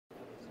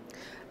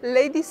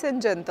Ladies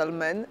and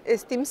gentlemen,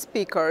 esteemed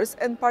speakers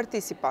and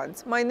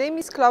participants, my name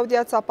is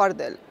Claudia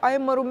Tapardel. I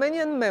am a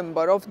Romanian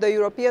member of the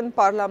European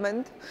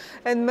Parliament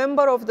and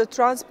member of the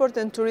Transport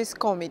and Tourism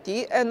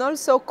Committee and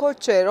also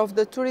co-chair of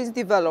the Tourism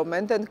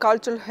Development and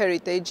Cultural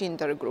Heritage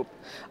Intergroup.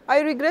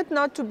 I regret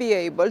not to be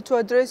able to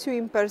address you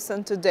in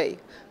person today.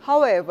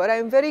 However, I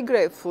am very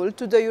grateful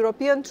to the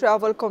European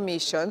Travel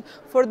Commission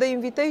for the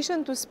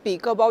invitation to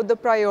speak about the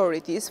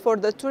priorities for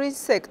the tourism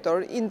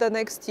sector in the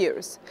next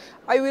years.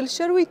 I will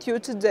share with you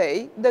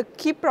today the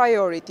key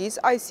priorities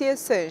I see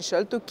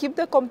essential to keep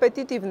the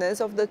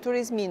competitiveness of the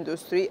tourism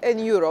industry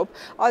and Europe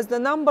as the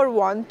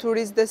 #1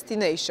 tourist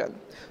destination.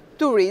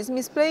 Tourism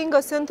is playing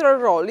a central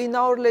role in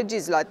our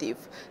legislative.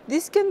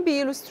 This can be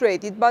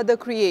illustrated by the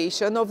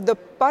creation of the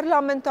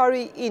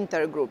Parliamentary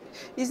Intergroup.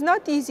 It is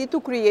not easy to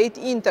create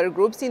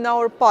intergroups in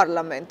our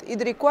parliament.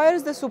 It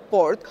requires the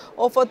support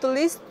of at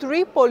least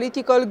 3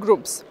 political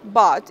groups,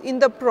 but in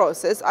the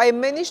process I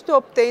managed to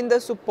obtain the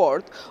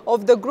support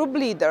of the group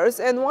leaders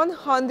and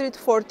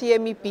 140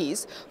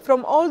 MEPs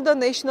from all the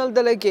national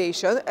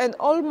delegation and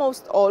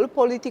almost all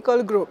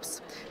political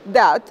groups.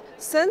 That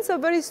sends a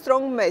very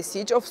strong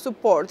message of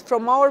support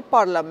from our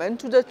parliament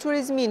to the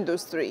tourism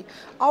industry.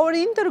 Our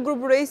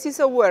intergroup raises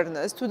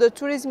awareness to the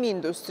tourism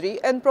industry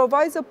and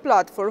provides a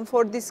platform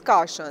for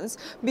discussions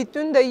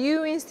between the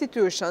EU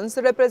institutions,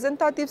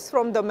 representatives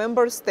from the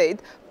member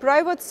state,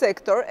 private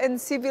sector and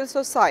civil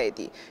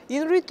society.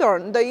 In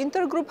return, the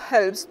intergroup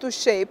helps to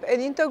shape an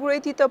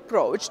integrated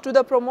approach to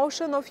the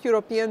promotion of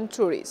European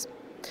tourism.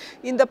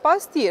 In the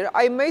past year,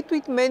 I met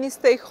with many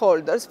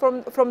stakeholders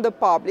from the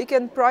public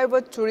and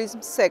private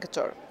tourism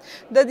sector.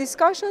 The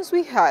discussions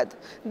we had,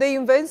 the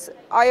events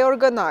I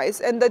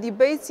organized and the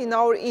debates in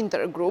our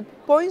intergroup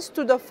points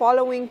to the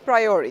following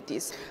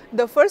priorities.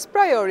 The first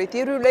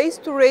priority relates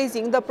to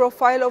raising the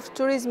profile of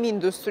tourism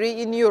industry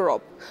in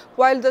Europe.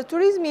 While the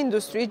tourism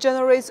industry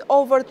generates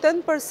over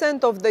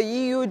 10% of the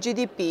EU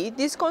GDP,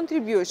 this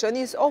contribution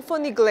is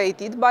often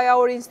neglected by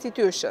our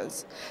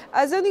institutions.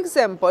 As an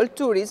example,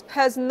 tourism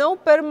has no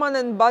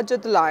permanent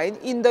budget line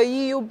in the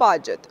EU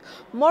budget.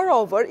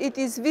 Moreover, it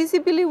is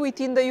visibly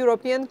within the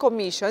European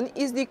Commission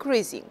is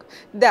decreasing.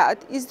 That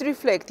is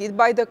reflected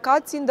by the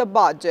cuts in the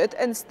budget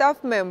and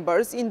staff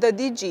members in the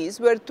DGs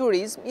where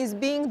tourism is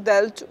being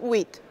dealt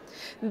with.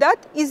 That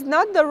is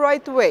not the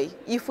right way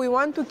if we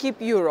want to keep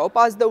Europe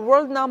as the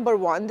world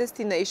 #1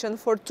 destination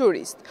for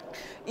tourists.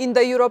 In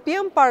the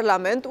European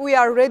Parliament, we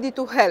are ready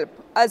to help.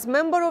 As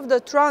member of the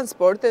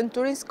Transport and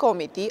Tourism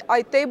Committee,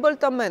 I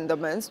tabled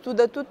amendments to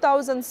the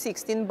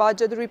 2016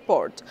 budget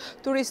report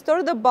to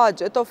restore the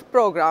budget of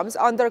programs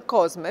under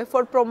COSME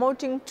for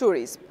promoting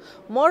tourism.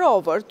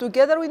 Moreover,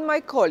 together with my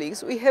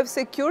colleagues, we have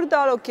secured the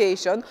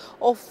allocation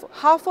of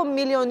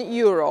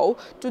 €500,000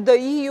 to the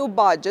EU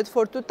budget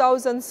for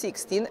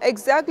 2016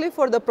 exactly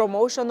for the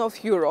promotion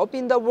of Europe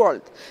in the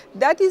world.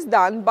 That is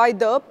done by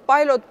the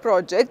pilot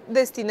project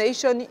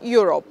Destination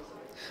Europe.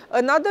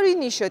 Another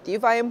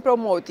initiative I am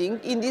promoting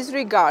in this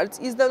regard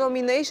is the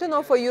nomination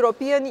of a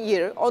European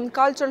Year on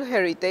Cultural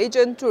Heritage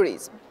and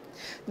Tourism.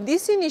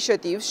 This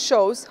initiative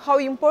shows how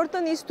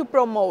important it is to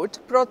promote,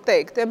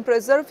 protect and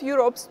preserve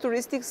Europe's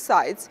touristic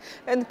sites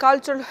and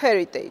cultural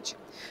heritage.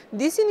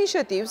 This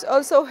initiative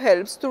also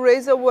helps to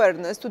raise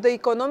awareness to the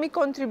economic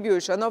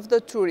contribution of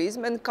the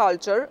tourism and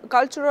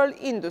cultural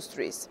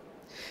industries.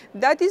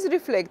 That is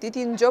reflected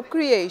in job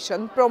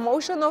creation,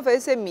 promotion of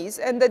SMEs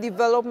and the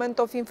development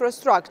of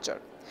infrastructure.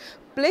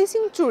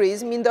 Placing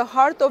tourism in the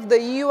heart of the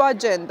EU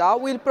agenda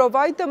will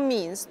provide the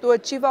means to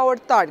achieve our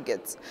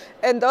targets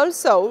and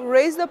also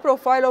raise the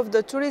profile of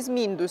the tourism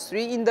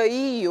industry in the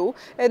EU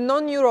and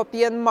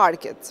non-European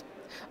markets.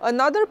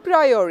 Another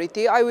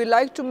priority I would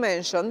like to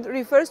mention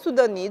refers to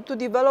the need to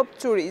develop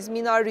tourism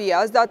in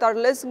areas that are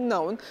less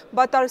known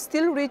but are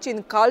still rich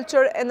in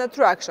culture and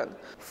attraction.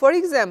 For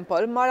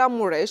example,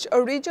 Maramureș,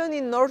 a region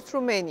in North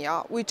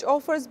Romania which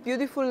offers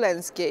beautiful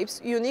landscapes,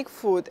 unique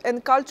food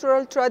and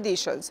cultural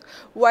traditions.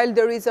 While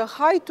there is a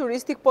high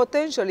touristic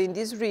potential in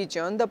this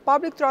region, the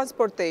public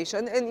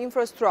transportation and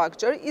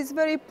infrastructure is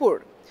very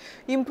poor.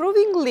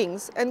 Improving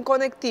links and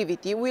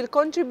connectivity will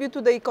contribute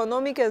to the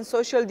economic and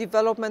social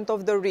development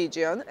of the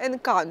region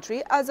and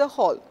country as a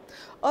whole.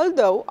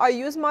 Although I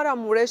use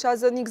Maramureș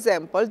as an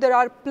example, there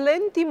are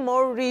plenty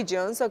more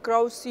regions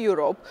across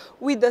Europe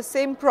with the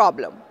same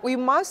problem. We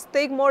must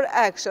take more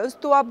actions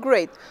to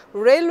upgrade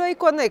railway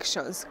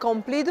connections,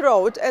 complete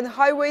road and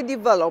highway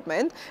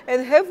development,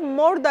 and have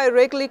more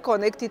directly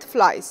connected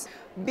flights.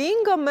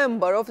 Being a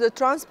member of the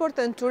Transport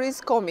and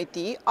Tourism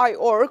Committee, I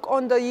work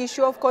on the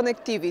issue of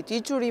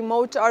connectivity to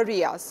remote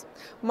areas.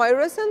 My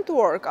recent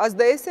work as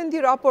the S&D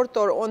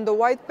rapporteur on the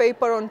White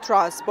Paper on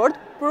Transport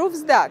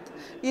proves that.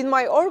 In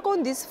my work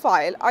on this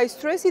file, I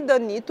stressed the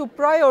need to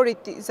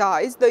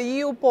prioritize the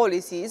EU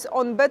policies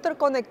on better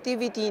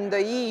connectivity in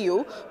the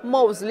EU,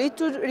 mostly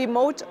to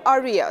remote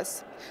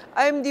areas.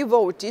 I am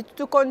devoted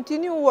to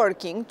continue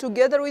working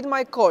together with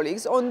my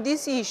colleagues on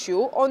this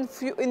issue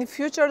in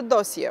future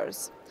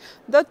dossiers.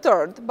 The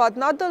third, but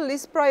not the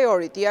least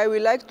priority I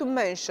would like to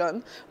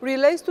mention,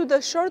 relates to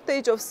the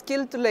shortage of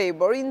skilled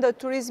labor in the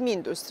tourism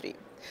industry.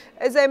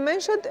 As I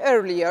mentioned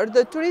earlier,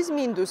 the tourism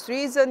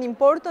industry is an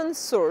important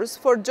source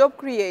for job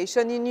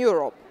creation in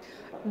Europe.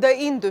 The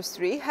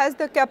industry has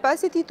the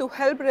capacity to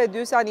help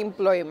reduce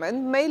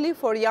unemployment, mainly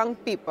for young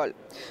people.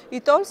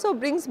 It also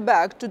brings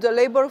back to the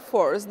labor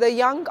force the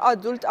young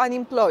adult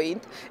unemployed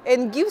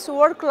and gives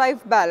work-life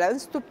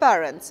balance to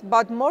parents,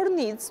 but more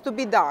needs to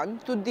be done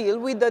to deal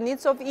with the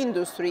needs of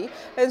industry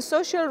and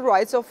social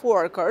rights of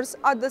workers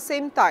at the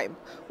same time.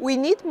 We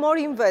need more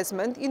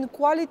investment in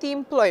quality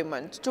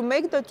employment to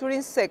make the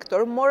tourism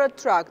sector more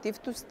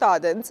attractive to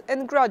students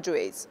and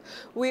graduates.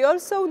 We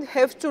also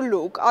have to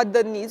look at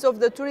the needs of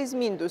the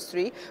tourism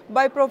industry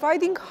by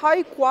providing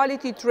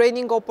high-quality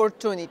training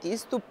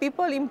opportunities to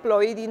people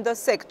employed in the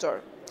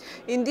sector.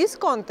 In this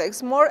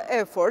context, more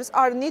efforts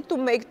are needed to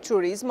make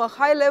tourism a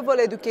high-level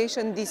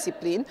education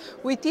discipline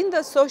within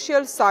the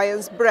social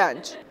science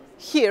branch.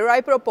 Here I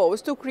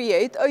propose to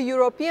create a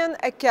European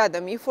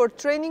Academy for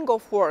training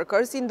of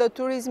workers in the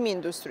tourism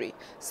industry.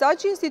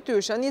 Such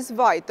institution is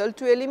vital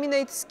to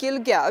eliminate skill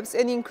gaps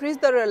and increase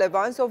the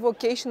relevance of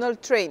vocational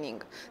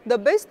training. The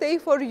best way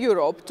for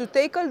Europe to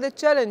tackle the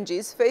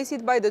challenges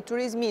faced by the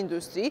tourism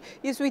industry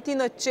is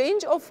within a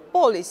change of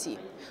policy.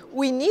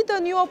 We need a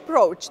new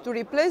approach to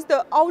replace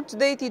the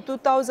outdated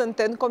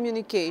 2010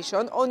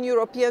 communication on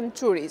European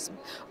tourism.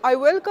 I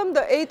welcome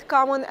the 8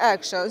 common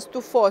actions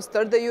to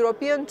foster the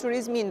European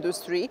tourism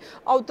industry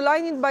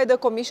outlined by the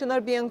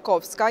Commissioner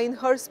Bieńkowska in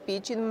her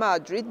speech in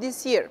Madrid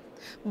this year.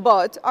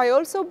 But I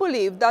also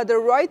believe that the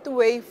right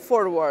way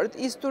forward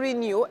is to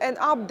renew and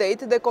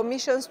update the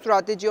Commission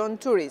strategy on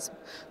tourism.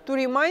 To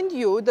remind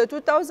you, the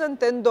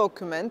 2010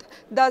 document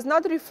does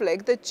not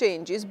reflect the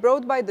changes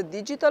brought by the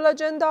digital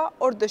agenda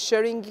or the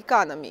sharing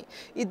economy.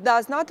 It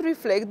does not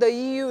reflect the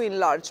EU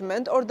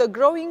enlargement or the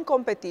growing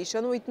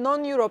competition with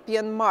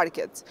non-European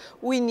markets.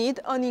 We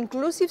need an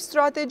inclusive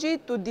strategy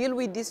to deal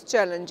with these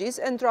challenges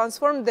and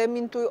transform them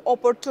into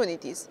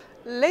opportunities.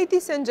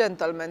 Ladies and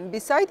gentlemen,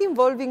 besides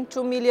involving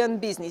 2 million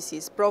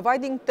businesses,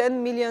 providing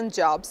 10 million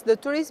jobs, the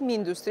tourism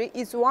industry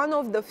is one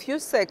of the few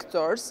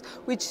sectors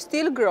which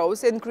still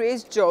grows and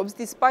creates jobs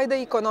despite the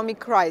economic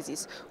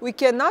crisis. We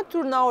cannot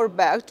turn our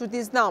back to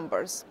these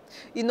numbers.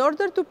 In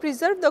order to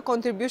preserve the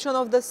contribution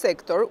of the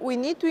sector, we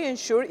need to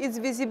ensure its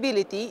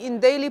visibility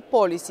in daily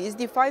policies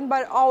defined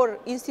by our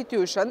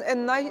institution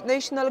and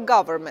national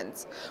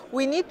governments.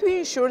 We need to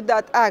ensure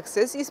that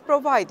access is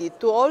provided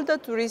to all the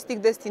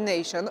touristic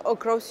destinations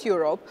across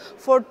Europe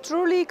for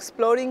truly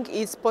exploring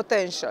its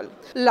potential.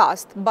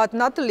 Last but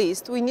not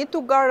least, we need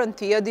to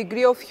guarantee a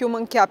degree of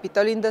human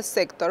capital in the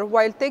sector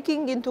while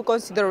taking into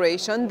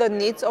consideration the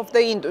needs of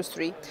the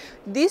industry.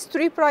 These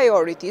 3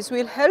 priorities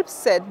will help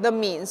set the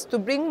means to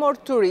bring more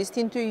tourists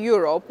into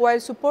Europe while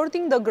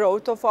supporting the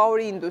growth of our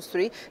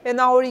industry and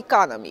our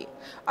economy.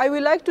 I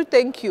would like to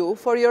thank you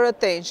for your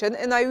attention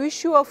and I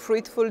wish you a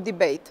fruitful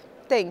debate.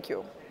 Thank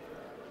you.